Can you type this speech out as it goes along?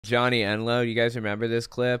Johnny Enlow, you guys remember this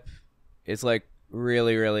clip? It's like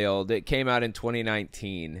really, really old. It came out in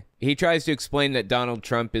 2019. He tries to explain that Donald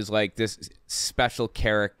Trump is like this special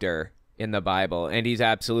character in the Bible, and he's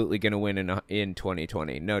absolutely going to win in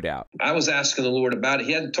 2020, no doubt. I was asking the Lord about it.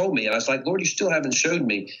 He hadn't told me, and I was like, Lord, you still haven't showed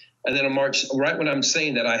me. And then on March, right when I'm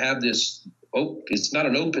saying that, I have this, it's not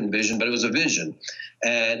an open vision, but it was a vision.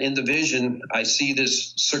 And in the vision, I see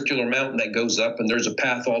this circular mountain that goes up, and there's a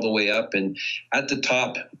path all the way up. And at the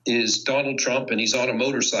top is Donald Trump, and he's on a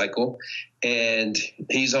motorcycle. And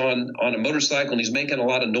he's on a motorcycle, and he's making a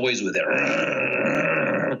lot of noise with it.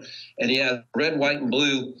 And he has red, white, and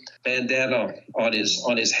blue bandana on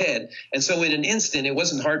his head. And so in an instant, it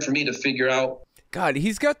wasn't hard for me to figure out. God,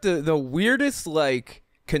 he's got the weirdest, like,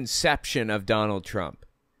 conception of Donald Trump.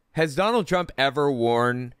 Has Donald Trump ever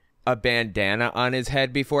worn a bandana on his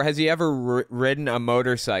head before? Has he ever ridden a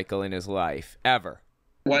motorcycle in his life? Ever?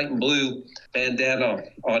 White and blue bandana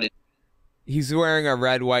on it. He's wearing a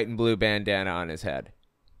red, white, and blue bandana on his head.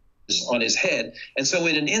 And so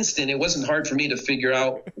in an instant, it wasn't hard for me to figure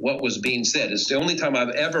out what was being said. It's the only time I've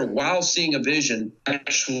ever, while seeing a vision,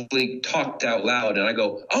 actually talked out loud. And I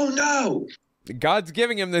go, oh, no. God's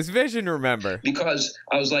giving him this vision, remember? Because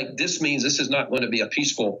I was like, this means this is not going to be a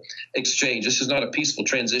peaceful exchange. This is not a peaceful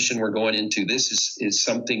transition we're going into. This is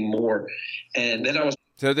something more. And then I was.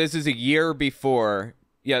 So this is a year before.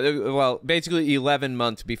 Yeah, well, basically 11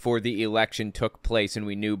 months before the election took place and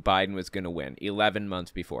we knew Biden was going to win. 11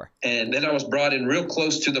 months before. And then I was brought in real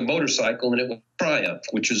close to the motorcycle, and it was triumph,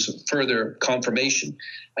 which was further confirmation.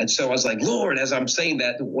 And so I was like, Lord, as I'm saying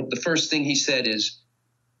that, the first thing he said is,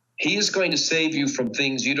 he is going to save you from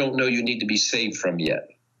things you don't know you need to be saved from yet.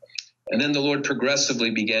 And then the Lord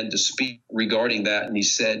progressively began to speak regarding that, and he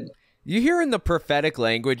said, you hear in the prophetic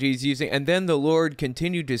language he's using, and then the Lord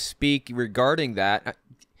continued to speak regarding that.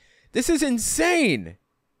 This is insane.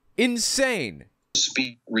 Insane.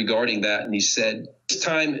 Speak regarding that, and he said, this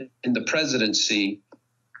time in the presidency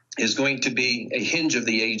is going to be a hinge of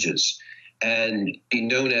the ages and be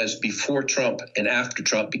known as before Trump and after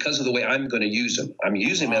Trump because of the way I'm going to use him. I'm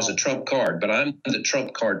using him as a Trump card, but I'm the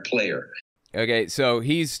Trump card player. Okay, so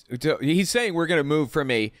he's saying we're going to move from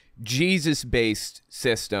a Jesus-based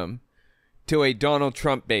system to a Donald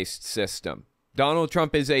Trump-based system. Donald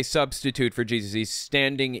Trump is a substitute for Jesus. He's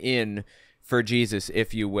standing in for Jesus,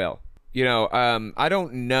 if you will. You know, I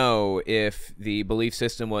don't know if the belief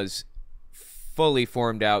system was fully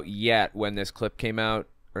formed out yet when this clip came out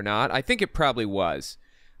or not. I think it probably was.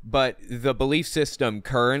 But the belief system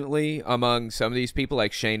currently among some of these people,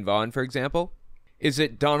 like Shane Vaughn, for example, is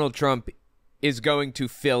that Donald Trump is going to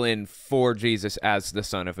fill in for Jesus as the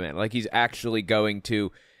Son of Man. Like, he's actually going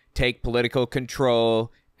to take political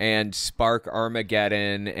control and spark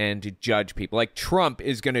Armageddon and judge people. Like, Trump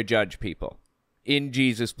is going to judge people in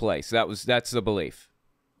Jesus' place. That's the belief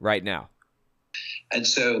right now. And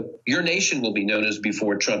so your nation will be known as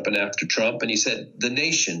before Trump and after Trump. And he said the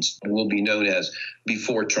nations will be known as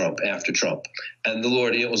before Trump, after Trump. And the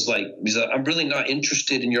Lord, it was like, he said, I'm really not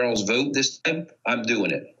interested in your all's vote this time. I'm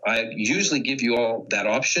doing it. I usually give you all that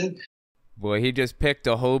option. Boy, he just picked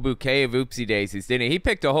a whole bouquet of oopsie daisies, didn't he? He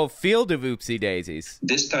picked a whole field of oopsie daisies.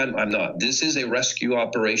 This time I'm not. This is a rescue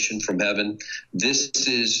operation from heaven. This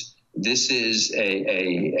is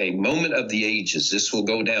a moment of the ages. This will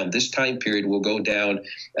go down. This time period will go down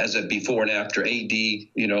as a before and after AD,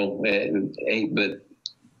 but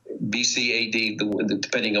BC AD,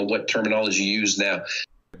 depending on what terminology you use now.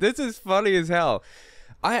 This is funny as hell.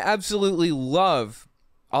 I absolutely love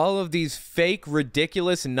all of these fake,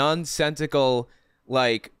 ridiculous, nonsensical,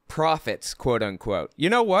 like, prophets, quote unquote. You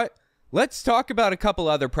know what? Let's talk about a couple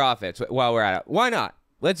other prophets while we're at it. Why not?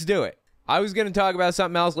 Let's do it. I was going to talk about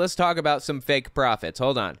something else. Let's talk about some fake prophets.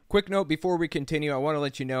 Hold on. Quick note before we continue, I want to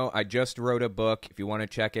let you know I just wrote a book. If you want to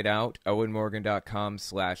check it out,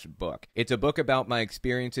 owenmorgan.com/book. It's a book about my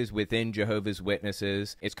experiences within Jehovah's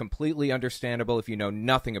Witnesses. It's completely understandable if you know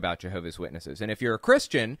nothing about Jehovah's Witnesses. And if you're a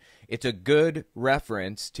Christian, it's a good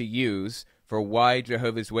reference to use for why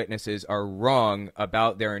Jehovah's Witnesses are wrong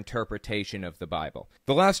about their interpretation of the Bible.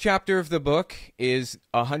 The last chapter of the book is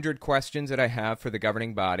 100 questions that I have for the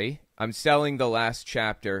governing body. I'm selling the last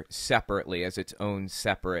chapter separately as its own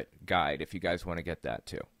separate guide if you guys want to get that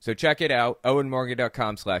too. So check it out,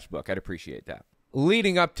 owenmorgan.com/book. I'd appreciate that.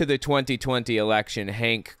 Leading up to the 2020 election,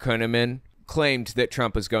 Hank Kunneman claimed that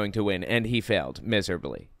Trump was going to win, and he failed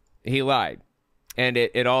miserably. He lied, and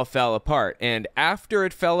it all fell apart. And after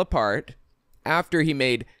it fell apart, after he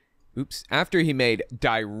made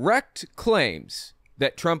direct claims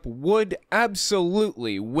that Trump would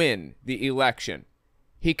absolutely win the election,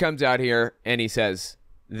 he comes out here and he says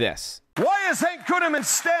this. Why is Hank Kunneman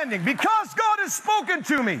standing? Because God has spoken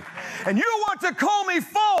to me. And you want to call me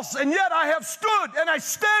false, and yet I have stood and I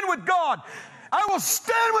stand with God. I will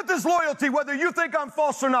stand with this loyalty whether you think I'm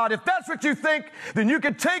false or not. If that's what you think, then you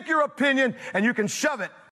can take your opinion and you can shove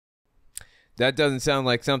it. That doesn't sound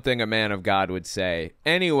like something a man of God would say.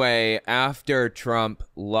 Anyway, after Trump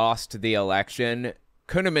lost the election,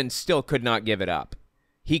 Kunneman still could not give it up.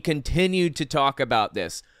 He continued to talk about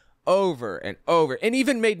this over and over, and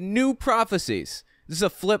even made new prophecies. This is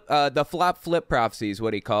a flip, the flip prophecy is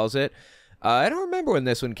what he calls it. I don't remember when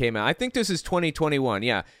this one came out. I think this is 2021.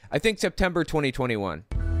 Yeah, I think September 2021.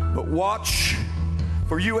 But watch,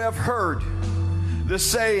 for you have heard the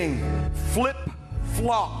saying, flip,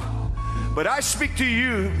 flop. But I speak to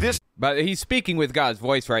you this. But he's speaking with God's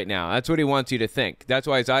voice right now. That's what he wants you to think. That's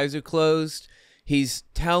why his eyes are closed. He's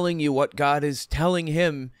telling you what God is telling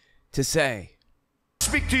him to say.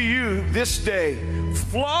 Speak to you this day,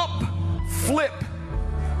 flop, flip.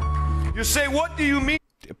 You say, what do you mean?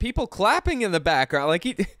 People clapping in the background, like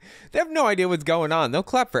they have no idea what's going on. They'll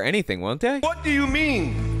clap for anything, won't they? What do you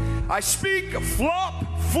mean? I speak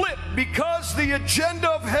flop, flip, because the agenda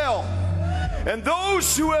of hell and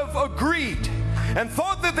those who have agreed and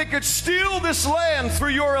thought that they could steal this land through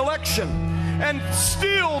your election and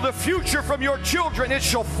steal the future from your children, it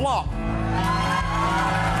shall flop.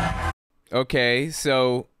 Okay,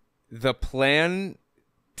 so the plan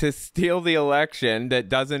to steal the election that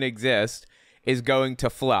doesn't exist is going to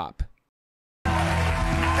flop.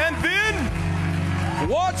 And then,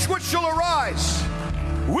 watch what shall arise.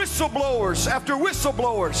 Whistleblowers after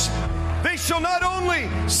whistleblowers. They shall not only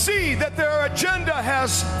see that their agenda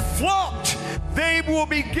has flopped, they will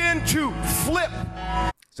begin to flip.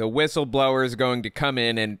 So whistleblowers going to come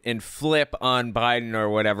in and flip on Biden or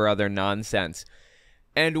whatever other nonsense.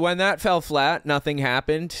 And when that fell flat, nothing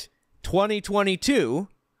happened. 2022,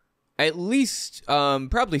 at least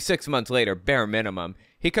probably 6 months later, bare minimum,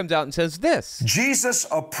 he comes out and says this. Jesus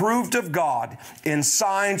approved of God in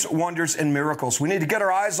signs, wonders, and miracles. We need to get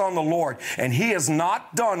our eyes on the Lord, and he is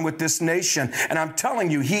not done with this nation. And I'm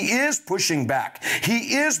telling you, he is pushing back.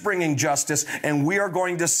 He is bringing justice, and we are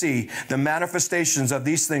going to see the manifestations of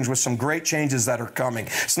these things with some great changes that are coming.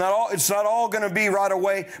 It's not all going to be right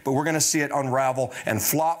away, but we're going to see it unravel, and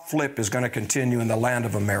flop flip is going to continue in the land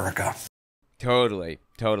of America. Totally,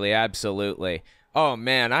 absolutely. Oh,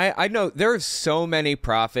 man, I know there's so many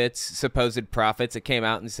prophets, supposed prophets that came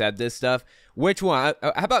out and said this stuff. Which one?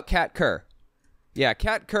 How about Kat Kerr? Yeah,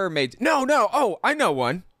 Kat Kerr made... No. Oh, I know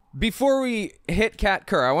one. Before we hit Kat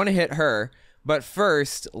Kerr, I want to hit her. But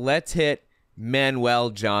first, let's hit Manuel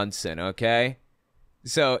Johnson, okay?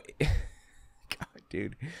 So, God,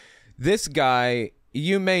 dude. This guy,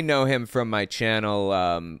 you may know him from my channel,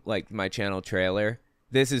 like my channel trailer.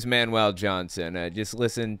 This is Manuel Johnson. Just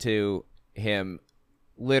listen to him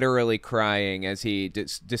literally crying as he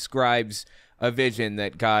describes a vision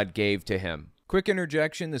that God gave to him. Quick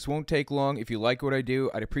interjection, this won't take long. If you like what I do,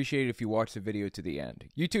 I'd appreciate it if you watch the video to the end.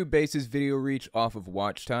 YouTube bases video reach off of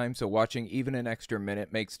watch time, so watching even an extra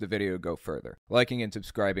minute makes the video go further. Liking and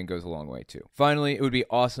subscribing goes a long way too. Finally, it would be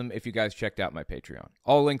awesome if you guys checked out my Patreon.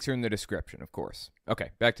 All links are in the description, of course.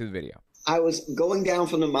 Okay, back to the video. I was going down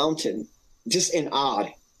from the mountain, just in awe.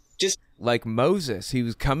 Just like Moses, he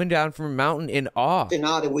was coming down from a mountain in awe. In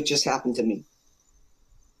awe at what just happened to me.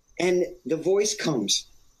 And the voice comes.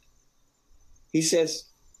 He says,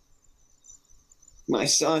 my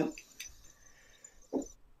son.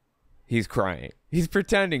 He's crying. He's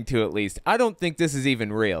pretending to, at least. I don't think this is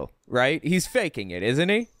even real, right? He's faking it, isn't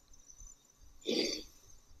he?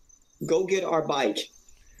 Go get our bike.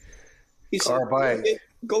 He said, our bike.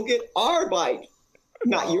 Go get our bike.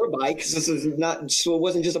 Not your bike, because this is not, so it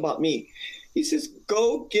wasn't just about me. He says,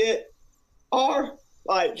 go get our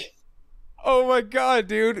bike. Oh my God,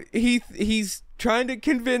 dude. He's trying to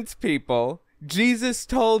convince people. Jesus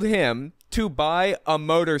told him to buy a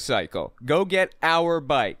motorcycle. Go get our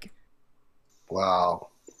bike. Wow.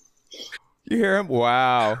 You hear him?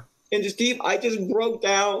 Wow. And Steve, I just broke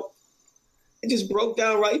down. I just broke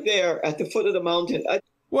down right there at the foot of the mountain.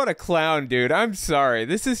 What a clown, dude. I'm sorry.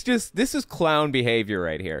 This is clown behavior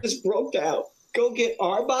right here. Just broke down. Go get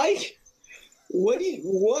our bike? What,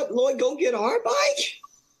 Lord, go get our bike?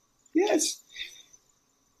 Yes.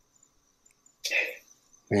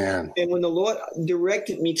 Man. And when the Lord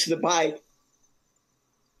directed me to the bike,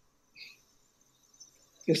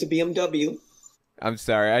 it was a BMW. I'm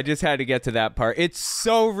sorry. I just had to get to that part. It's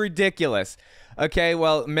so ridiculous. Okay,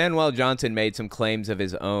 well, Manuel Johnson made some claims of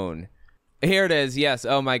his own. Here it is. Yes.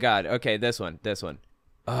 Oh, my God. Okay, this one.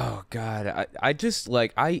 Oh, God. I just,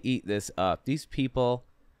 like, I eat this up. These people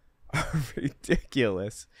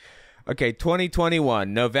Ridiculous. Okay,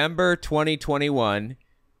 2021, November 2021,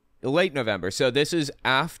 late November. So this is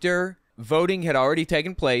after voting had already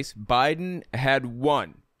taken place. Biden had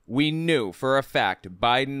won. We knew for a fact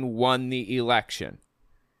Biden won the election.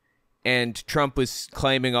 And Trump was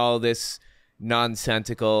claiming all this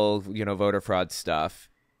nonsensical, voter fraud stuff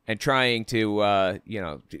and trying to,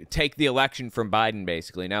 take the election from Biden,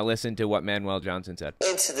 basically. Now listen to what Manuel Johnson said.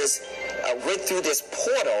 Into this, went through this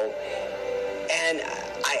portal, and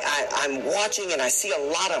I'm watching, and I see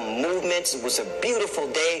a lot of movements. It was a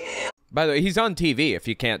beautiful day. By the way, he's on TV, if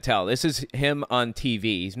you can't tell. This is him on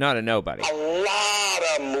TV. He's not a nobody. A lot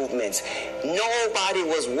of movements. Nobody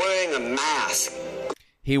was wearing a mask.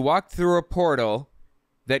 He walked through a portal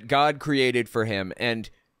that God created for him, and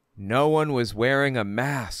no one was wearing a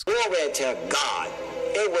mask. Glory to God.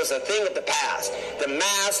 It was a thing of the past. The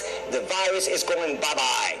mask, the virus is going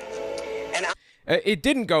bye-bye. And it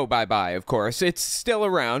didn't go bye-bye, of course. It's still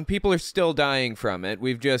around. People are still dying from it.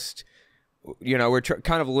 We've just, we're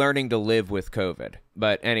kind of learning to live with COVID.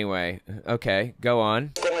 But anyway, okay, go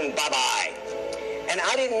on. Going bye-bye. And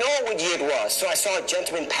I didn't know what year it was, so I saw a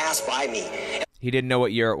gentleman pass by me. He didn't know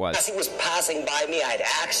what year it was. As he was passing by me, I'd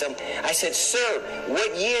asked him, I said, sir,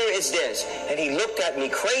 what year is this? And he looked at me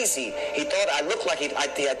crazy. He thought I looked like, I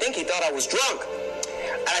think he thought I was drunk.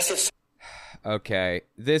 And I said, okay,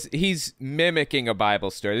 he's mimicking a Bible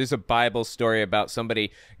story. There's a Bible story about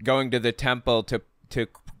somebody going to the temple to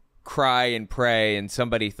cry and pray, and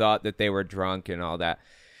somebody thought that they were drunk and all that.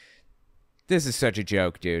 This is such a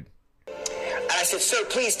joke, dude. And I said, sir,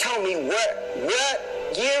 please tell me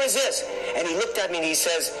what year is this? And he looked at me and he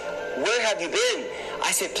says, where have you been?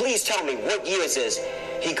 I said, please tell me, what year is this?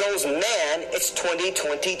 He goes, man, it's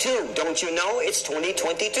 2022. Don't you know? It's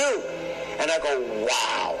 2022. And I go,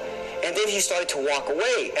 wow. And then he started to walk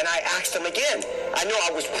away. And I asked him again. I know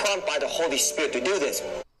I was prompted by the Holy Spirit to do this.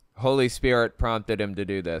 Holy Spirit prompted him to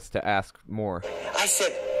do this, to ask more. I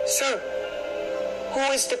said, sir,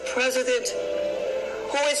 who is the president?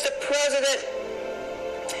 Who is the president?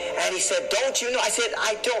 And he said, don't you know? I said,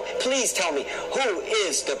 I don't. Please tell me, who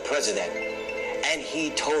is the president? And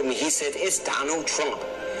he told me, he said, it's Donald Trump.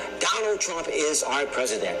 Donald Trump is our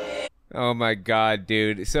president. Oh my God,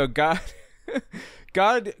 dude. So God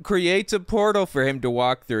creates a portal for him to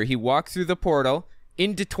walk through. He walks through the portal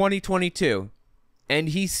into 2022, and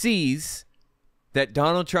he sees that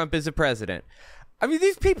Donald Trump is a president. I mean,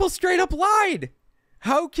 these people straight up lied.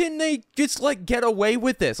 How can they just, get away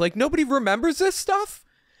with this? Nobody remembers this stuff?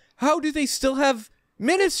 How do they still have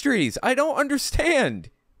ministries? I don't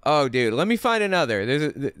understand. Oh, dude, let me find another.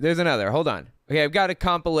 There's another. Hold on. Okay, I've got a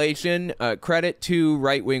compilation. Credit to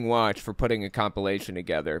Right Wing Watch for putting a compilation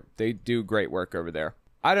together. They do great work over there.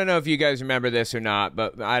 I don't know if you guys remember this or not,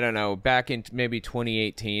 but I don't know. Back in maybe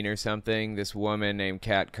 2018 or something, this woman named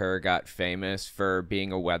Kat Kerr got famous for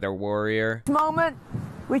being a weather warrior. Moment,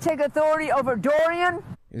 we take authority over Dorian.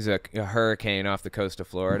 It's a hurricane off the coast of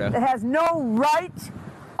Florida. It has no right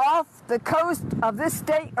off the coast of this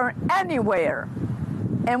state or anywhere.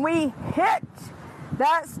 And we hit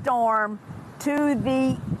that storm to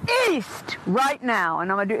the east right now.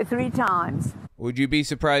 And I'm going to do it 3 times. Would you be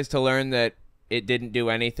surprised to learn that it didn't do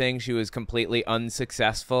anything? She was completely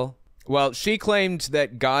unsuccessful. Well, she claimed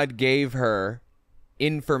that God gave her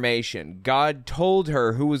information. God told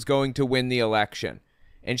her who was going to win the election.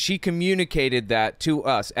 And she communicated that to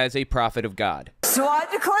us as a prophet of God. So I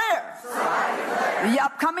declare the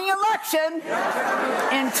upcoming election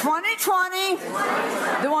in 2020,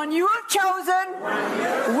 the one you have chosen,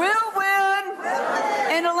 will win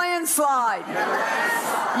in a landslide.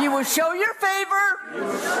 You will show your favor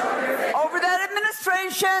over that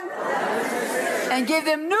administration and give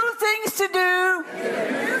them new things to do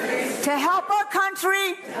to help our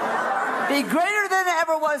country be greater than it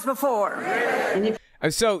ever was before.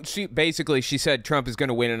 So she said Trump is going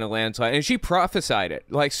to win in a landslide, and she prophesied it,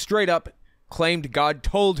 straight up claimed God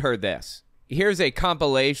told her this. Here's a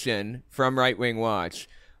compilation from Right Wing Watch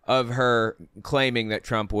of her claiming that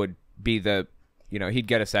Trump would be he'd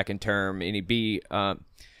get a second term, and he'd be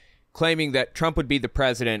claiming that Trump would be the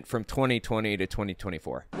president from 2020 to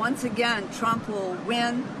 2024. Once again, Trump will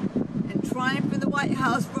win and triumph in the White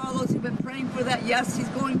House. For all those who've been praying for that, yes, he's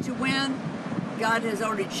going to win. God has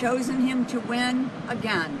already chosen him to win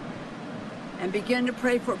again. And begin to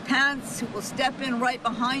pray for Pence, who will step in right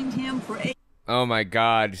behind him for 8 Oh my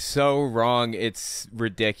God, so wrong. It's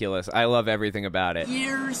ridiculous. I love everything about it.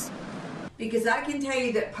 years. Because I can tell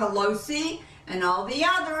you that Pelosi and all the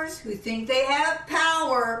others who think they have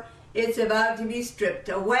power, it's about to be stripped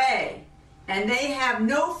away. And they have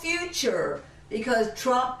no future because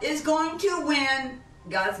Trump is going to win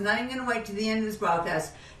God's not even going to wait to the end of this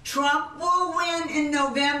broadcast. Trump will win in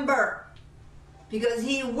November because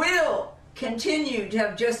he will continue to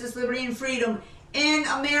have justice, liberty, and freedom in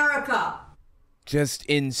America. Just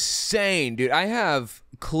insane, dude. I have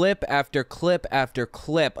clip after clip after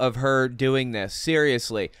clip of her doing this.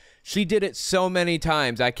 Seriously. She did it so many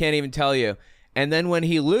times, I can't even tell you. And then when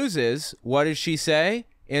he loses, what does she say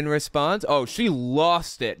in response? Oh, she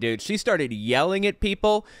lost it, dude. She started yelling at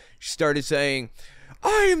people. She started saying,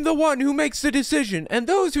 I am the one who makes the decision, and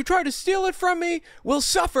those who try to steal it from me will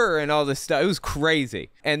suffer, and all this stuff. It was crazy.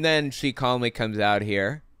 And then she calmly comes out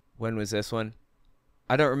here. When was this one?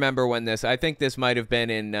 I don't remember when this, I think this might have been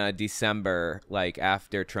in December, like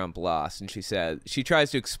after Trump lost. And she said, she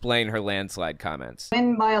tries to explain her landslide comments.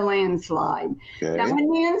 Win by a landslide. Okay. Now,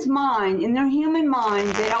 in man's mind, in their human mind,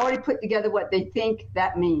 they already put together what they think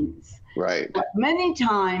that means. Right. But many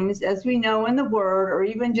times, as we know in the Word, or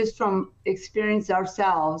even just from experience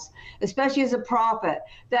ourselves, especially as a prophet,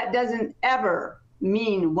 that doesn't ever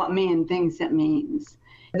mean what man thinks it means.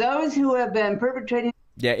 Those who have been perpetrating.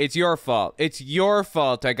 Yeah, it's your fault. It's your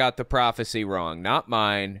fault I got the prophecy wrong, not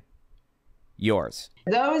mine. Yours.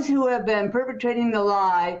 Those who have been perpetrating the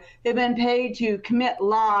lie, have been paid to commit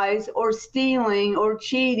lies or stealing or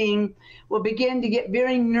cheating, will begin to get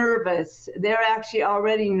very nervous. They're actually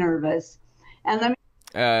already nervous. And let me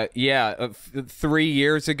 3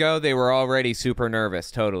 years ago, they were already super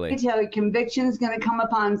nervous, totally. tell you, conviction is going to come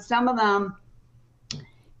upon some of them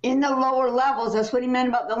in the lower levels. That's what he meant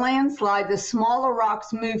about the landslide. The smaller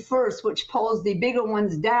rocks move first, which pulls the bigger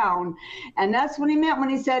ones down. And that's what he meant when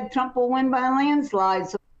he said Trump will win by a landslide.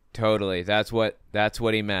 So Totally. That's what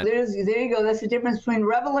he meant. there you go. That's the difference between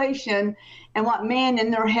revelation and what man in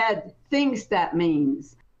their head thinks that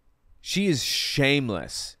means. She is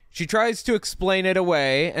shameless. She tries to explain it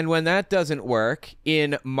away, and when that doesn't work,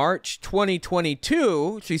 in March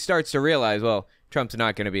 2022, she starts to realize, well, Trump's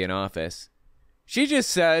not going to be in office. She just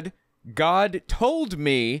said, God told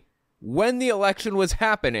me when the election was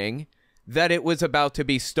happening that it was about to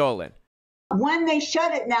be stolen. When they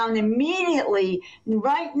shut it down immediately,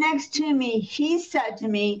 right next to me, he said to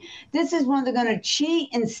me, this is when they're going to cheat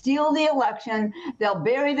and steal the election. They'll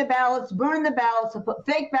bury the ballots, burn the ballots, they'll put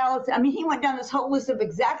fake ballots. I mean, he went down this whole list of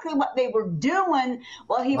exactly what they were doing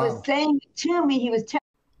while he was saying it to me. He was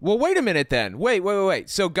Well, wait a minute then. Wait.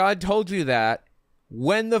 So God told you that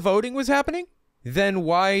when the voting was happening? Then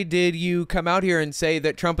why did you come out here and say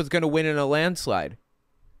that Trump was going to win in a landslide?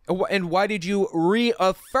 And why did you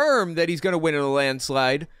reaffirm that he's going to win in a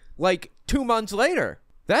landslide like 2 months later?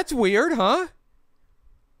 That's weird, huh?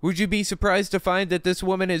 Would you be surprised to find that this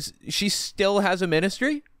woman she still has a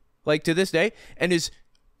ministry, like to this day, and is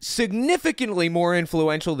significantly more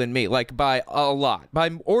influential than me, like by a lot, by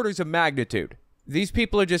orders of magnitude. These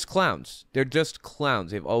people are just clowns. They're just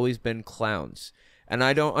clowns. They've always been clowns. And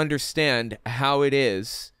I don't understand how it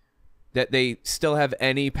is that they still have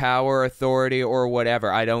any power, authority, or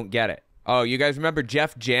whatever. I don't get it. Oh, you guys remember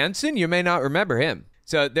Jeff Jansen? You may not remember him.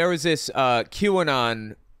 So there was this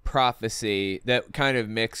QAnon prophecy that kind of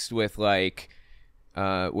mixed with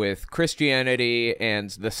with Christianity and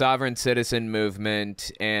the sovereign citizen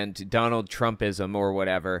movement and Donald Trumpism or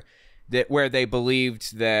whatever, where they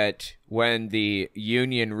believed that when the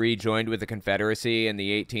Union rejoined with the Confederacy in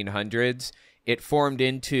the 1800s, it formed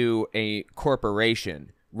into a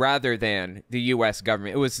corporation rather than the U.S.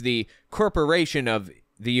 government. It was the corporation of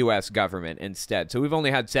the U.S. government instead. So we've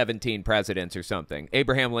only had 17 presidents or something.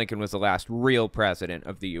 Abraham Lincoln was the last real president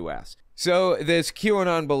of the U.S. So this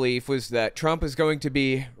QAnon belief was that Trump is going to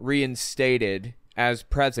be reinstated as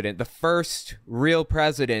president, the first real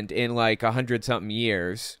president in like 100-something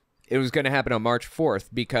years. It was going to happen on March 4th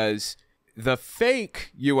because the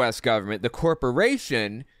fake U.S. government, the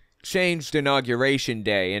corporation, changed inauguration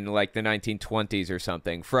day in like the 1920s or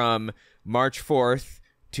something from March 4th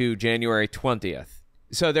to January 20th.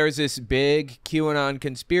 So there's this big QAnon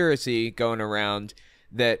conspiracy going around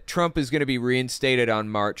that Trump is going to be reinstated on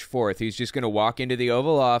March 4th. He's just going to walk into the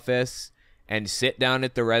Oval Office and sit down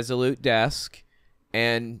at the Resolute desk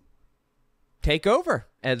and take over.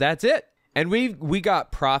 And that's it. And we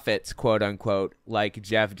got prophets, quote unquote, like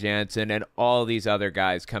Jeff Jansen and all these other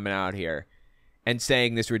guys coming out here and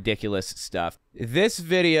saying this ridiculous stuff. This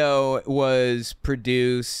video was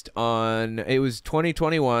produced it was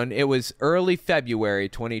 2021. It was early February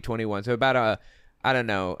 2021. So about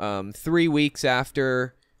 3 weeks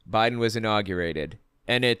after Biden was inaugurated.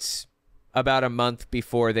 And it's about a month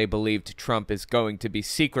before they believed Trump is going to be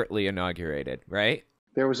secretly inaugurated, right?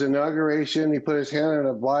 There was inauguration. He put his hand on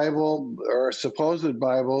a Bible, or a supposed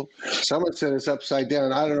Bible. Someone said it's upside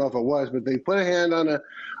down. I don't know if it was, but they put a hand on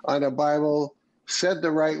a Bible said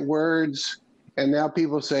the right words, and now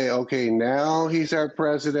people say, okay, now he's our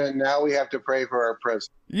president. Now we have to pray for our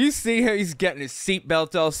president. You see how he's getting his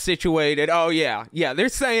seatbelt all situated? Oh, yeah. Yeah, they're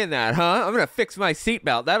saying that, huh? I'm going to fix my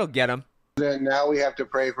seatbelt. That'll get him. Now we have to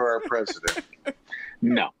pray for our president.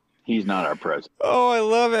 No, he's not our president. Oh, I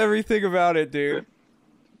love everything about it, dude.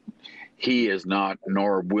 He is not,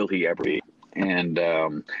 nor will he ever be. And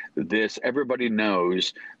everybody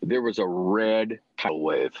knows there was a red tidal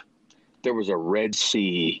wave. There was a Red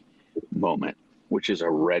Sea moment, which is a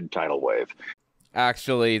red tidal wave.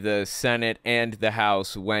 Actually, the Senate and the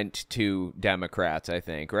House went to Democrats, I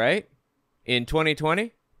think, right? In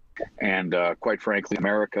 2020? And quite frankly,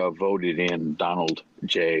 America voted in Donald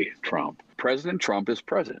J. Trump. President Trump is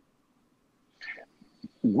president.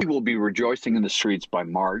 We will be rejoicing in the streets by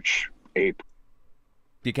March, April.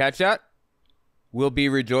 Did you catch that? We'll be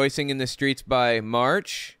rejoicing in the streets by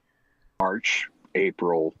March,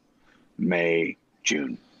 April, May,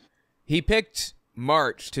 June. He picked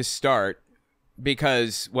March to start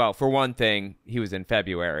because, well, for one thing, he was in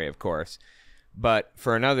February, of course. But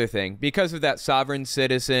for another thing, because of that sovereign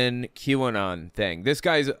citizen QAnon thing. This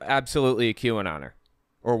guy's absolutely a QAnoner,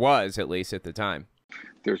 or was at least at the time.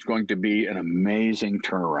 There's going to be an amazing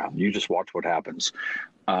turnaround. You just watch what happens.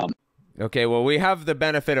 Okay, well, we have the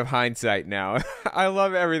benefit of hindsight now. I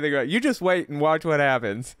love everything. You just wait and watch what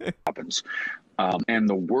happens. And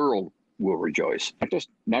the world will rejoice.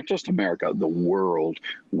 Not just America, the world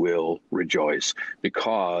will rejoice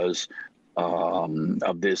because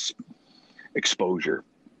of this exposure.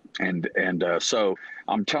 And so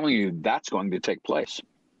I'm telling you, that's going to take place.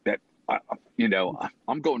 That,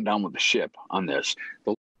 I'm going down with the ship on this.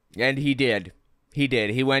 And he did. He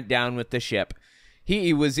did. He went down with the ship.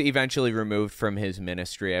 He was eventually removed from his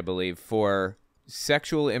ministry, I believe, for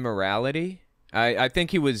sexual immorality. I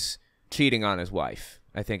think he was cheating on his wife,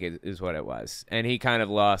 I think is what it was. And he kind of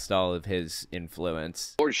lost all of his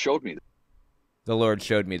influence. The Lord showed me. The Lord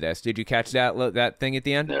showed me this. Did you catch that thing at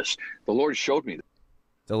the end? Yes. The Lord showed me.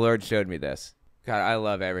 The Lord showed me this. God, I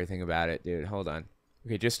love everything about it, dude. Hold on.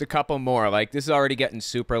 Okay, just a couple more. Like, this is already getting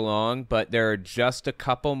super long, but there are just a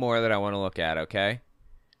couple more that I want to look at, okay?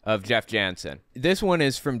 Of Jeff Jansen. This one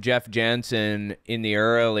is from Jeff Jansen in the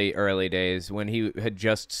early days when he had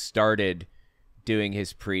just started doing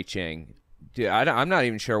his preaching. Dude, I'm not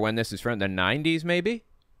even sure when this is from. The 90s, maybe?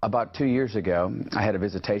 About 2 years ago, I had a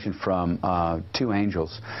visitation from two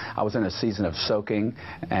angels. I was in a season of soaking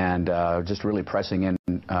and just really pressing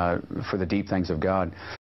in for the deep things of God.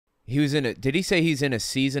 He was in did he say he's in a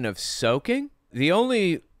season of soaking? The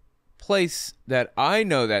only place that I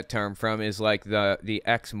know that term from is like the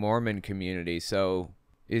ex-Mormon community. So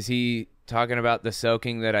is he talking about the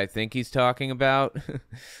soaking that I think he's talking about?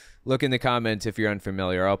 Look in the comments if you're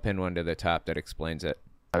unfamiliar. I'll pin one to the top that explains it.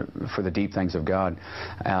 For the deep things of God.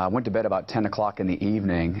 I went to bed about 10 o'clock in the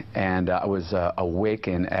evening, and I was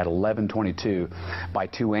awakened at 11:22 by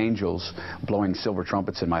two angels blowing silver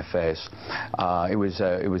trumpets in my face. It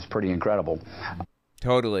was pretty incredible.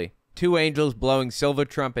 Totally. Two angels blowing silver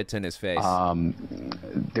trumpets in his face.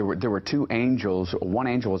 There were two angels. One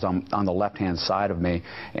angel was on the left-hand side of me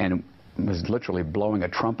and was literally blowing a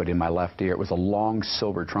trumpet in my left ear. It was a long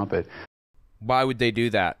silver trumpet. Why would they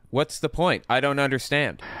do that? What's the point? I don't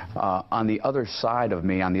understand. On the other side of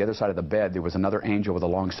me, on the other side of the bed, there was another angel with a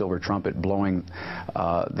long silver trumpet blowing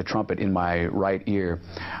the trumpet in my right ear.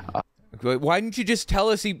 Why didn't you just tell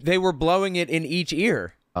us they were blowing it in each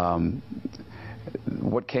ear?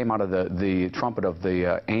 What came out of the trumpet of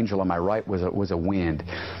the angel on my right was a wind.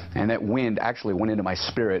 And that wind actually went into my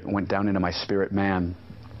spirit, went down into my spirit man.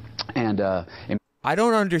 And I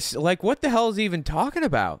don't understand. Like, what the hell is he even talking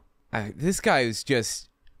about? This guy is just,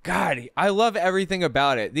 God, I love everything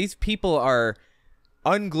about it. These people are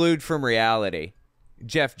unglued from reality.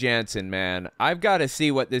 Jeff Jansen, man. I've got to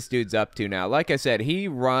see what this dude's up to now. Like I said, he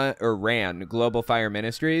ran Global Fire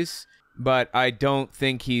Ministries, but I don't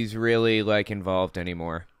think he's really, like, involved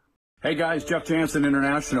anymore. Hey guys, Jeff Jansen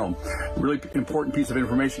International. Really important piece of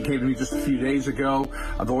information came to me just a few days ago.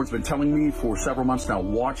 The Lord's been telling me for several months now,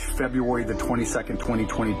 watch February the 22nd,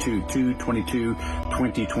 2022,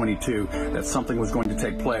 2/22/2022, that something was going to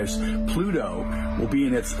take place. Pluto will be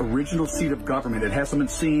in its original seat of government. It hasn't been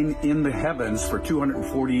seen in the heavens for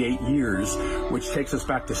 248 years, which takes us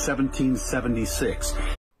back to 1776.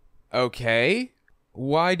 Okay.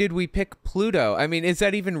 Why did we pick Pluto? I mean, is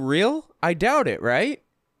that even real? I doubt it, right?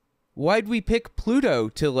 Why'd we pick Pluto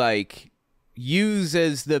to, like, use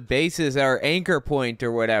as the basis, our anchor point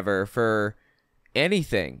or whatever for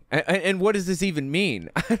anything? And what does this even mean?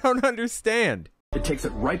 I don't understand. It takes it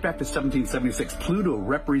right back to 1776. Pluto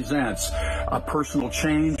represents a personal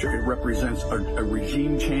change. It represents a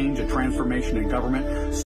regime change, a transformation in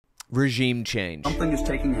government. Regime change. Something is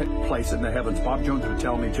taking place in the heavens. Bob Jones would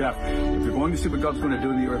tell me, Jeff, if you're going to see what God's going to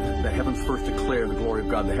do in the earth, the heavens first declare the glory of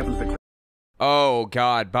God. The heavens declare. Oh,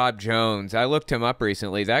 God, Bob Jones. I looked him up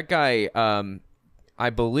recently. That guy, I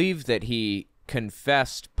believe that he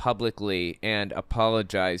confessed publicly and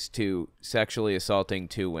apologized to sexually assaulting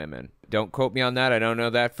 2 women. Don't quote me on that. I don't know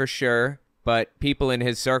that for sure. But people in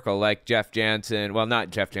his circle, like Jeff Jansen, well, not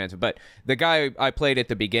Jeff Jansen, but the guy I played at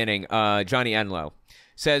the beginning, Johnny Enlow,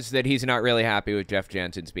 says that he's not really happy with Jeff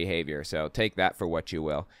Jansen's behavior. So take that for what you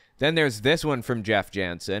will. Then there's this one from Jeff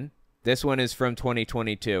Jansen. This one is from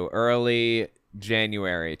 2022, early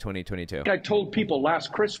January 2022. I told people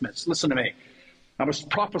last Christmas, listen to me, I was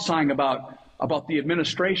prophesying about the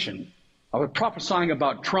administration. I was prophesying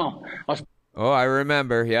about Trump. I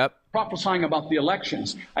remember, yep. Prophesying about the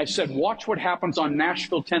elections. I said, watch what happens on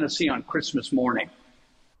Nashville, Tennessee on Christmas morning.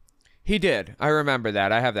 He did. I remember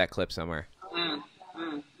that. I have that clip somewhere.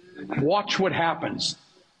 Watch what happens.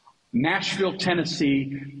 Nashville,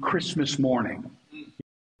 Tennessee, Christmas morning.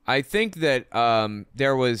 I think that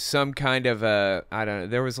there was some kind of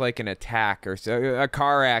there was like an attack or so, a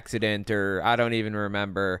car accident, or I don't even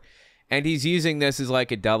remember. And he's using this as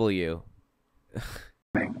like a W.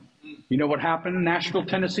 You know what happened in Nashville,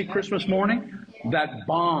 Tennessee, Christmas morning? That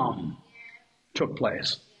bomb took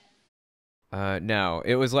place. No,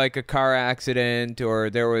 it was like a car accident, or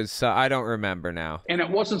there was, I don't remember now. And it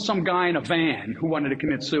wasn't some guy in a van who wanted to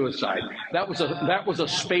commit suicide. That was a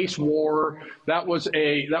space war. That was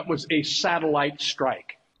a satellite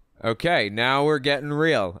strike. Okay, now we're getting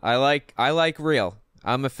real. I like real.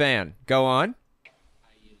 I'm a fan. Go on.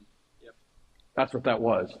 That's what that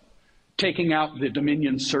was. Taking out the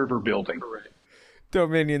Dominion server building.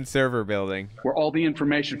 Dominion server building. Where all the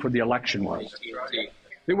information for the election was.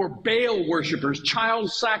 They were Baal worshipers,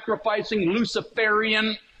 child-sacrificing,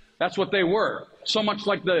 Luciferian. That's what they were. So much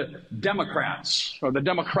like the Democrats, or the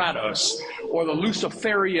Democratos, or the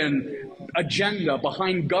Luciferian agenda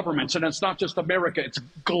behind governments. And it's not just America, it's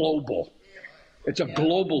global. It's a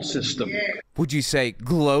global system. Would you say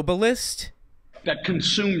globalist? That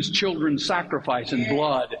consumes children's sacrifice and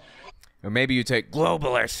blood. Or maybe you take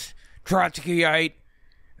globalist, Trotskyite,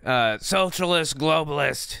 socialist,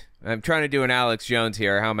 globalist. I'm trying to do an Alex Jones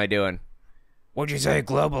here. How am I doing? What'd you say,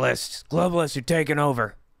 globalists? Globalists are taking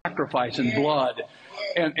over. Sacrifice and blood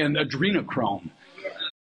and adrenochrome.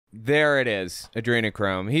 There it is,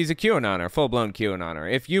 adrenochrome. He's a QAnoner, full-blown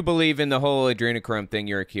QAnoner. If you believe in the whole adrenochrome thing,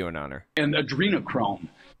 you're a QAnoner. And adrenochrome.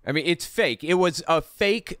 I mean, it's fake. It was a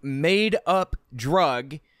fake, made-up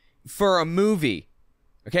drug for a movie.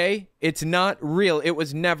 Okay? It's not real. It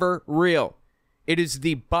was never real. It is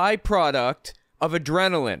the byproduct of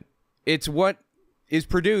adrenaline. It's what is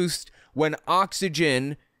produced when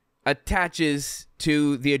oxygen attaches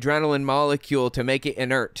to the adrenaline molecule to make it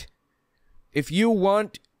inert. If you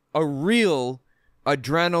want a real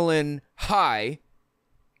adrenaline high,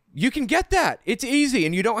 you can get that. It's easy,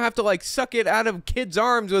 and you don't have to like suck it out of kids'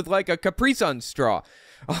 arms with like a Capri Sun straw.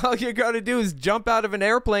 All you gotta do is jump out of an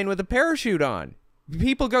airplane with a parachute on.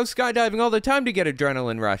 People go skydiving all the time to get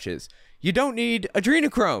adrenaline rushes. You don't need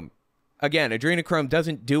adrenochrome. Again, adrenochrome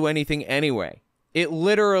doesn't do anything anyway. It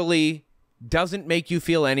literally doesn't make you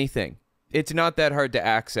feel anything. It's not that hard to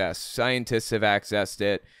access. Scientists have accessed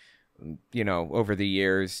it, you know, over the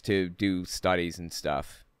years to do studies and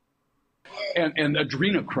stuff. And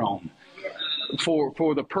adrenochrome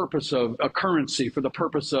for the purpose of a currency, for the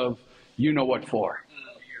purpose of you know what for.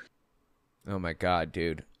 Oh my God,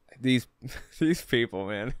 dude. These people,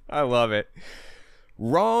 man. I love it.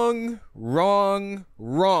 Wrong, wrong,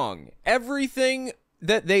 wrong. Everything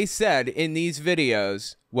that they said in these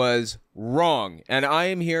videos was wrong. And I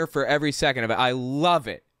am here for every second of it. I love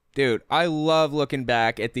it. Dude, I love looking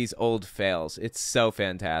back at these old fails. It's so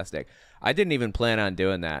fantastic. I didn't even plan on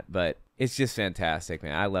doing that, but it's just fantastic,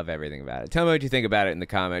 man. I love everything about it. Tell me what you think about it in the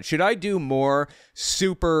comments. Should I do more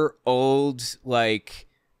super old, like,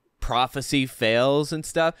 prophecy fails and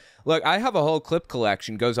stuff? Look, I have a whole clip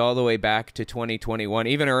collection, goes all the way back to 2021,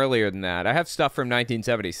 even earlier than that. I have stuff from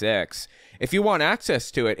 1976. If you want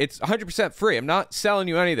access to it, it's 100% free. I'm not selling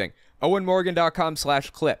you anything.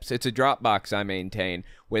 OwenMorgan.com/clips. It's a Dropbox I maintain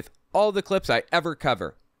with all the clips I ever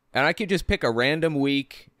cover. And I could just pick a random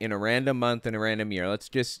week in a random month in a random year.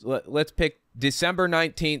 Let's pick December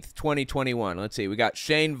 19th, 2021. Let's see. We got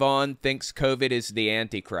Shane Vaughn thinks COVID is the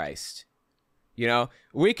Antichrist. You know,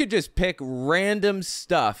 we could just pick random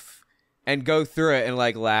stuff and go through it and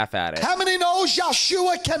like laugh at it. How many knows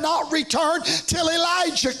Yeshua cannot return till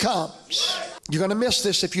Elijah comes? You're going to miss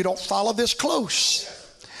this if you don't follow this close.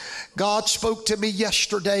 God spoke to me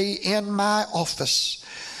yesterday in my office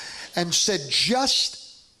and said,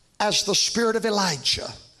 just as the spirit of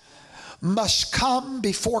Elijah must come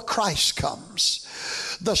before Christ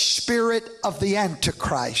comes, the spirit of the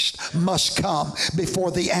Antichrist must come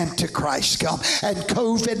before the Antichrist comes. And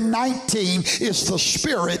COVID-19 is the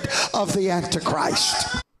spirit of the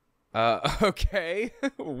Antichrist. Okay.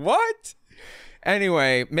 What?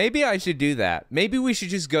 Anyway, maybe I should do that. Maybe we should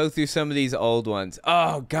just go through some of these old ones.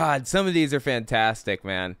 Oh, God, some of these are fantastic,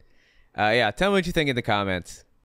 man. Yeah, tell me what you think in the comments.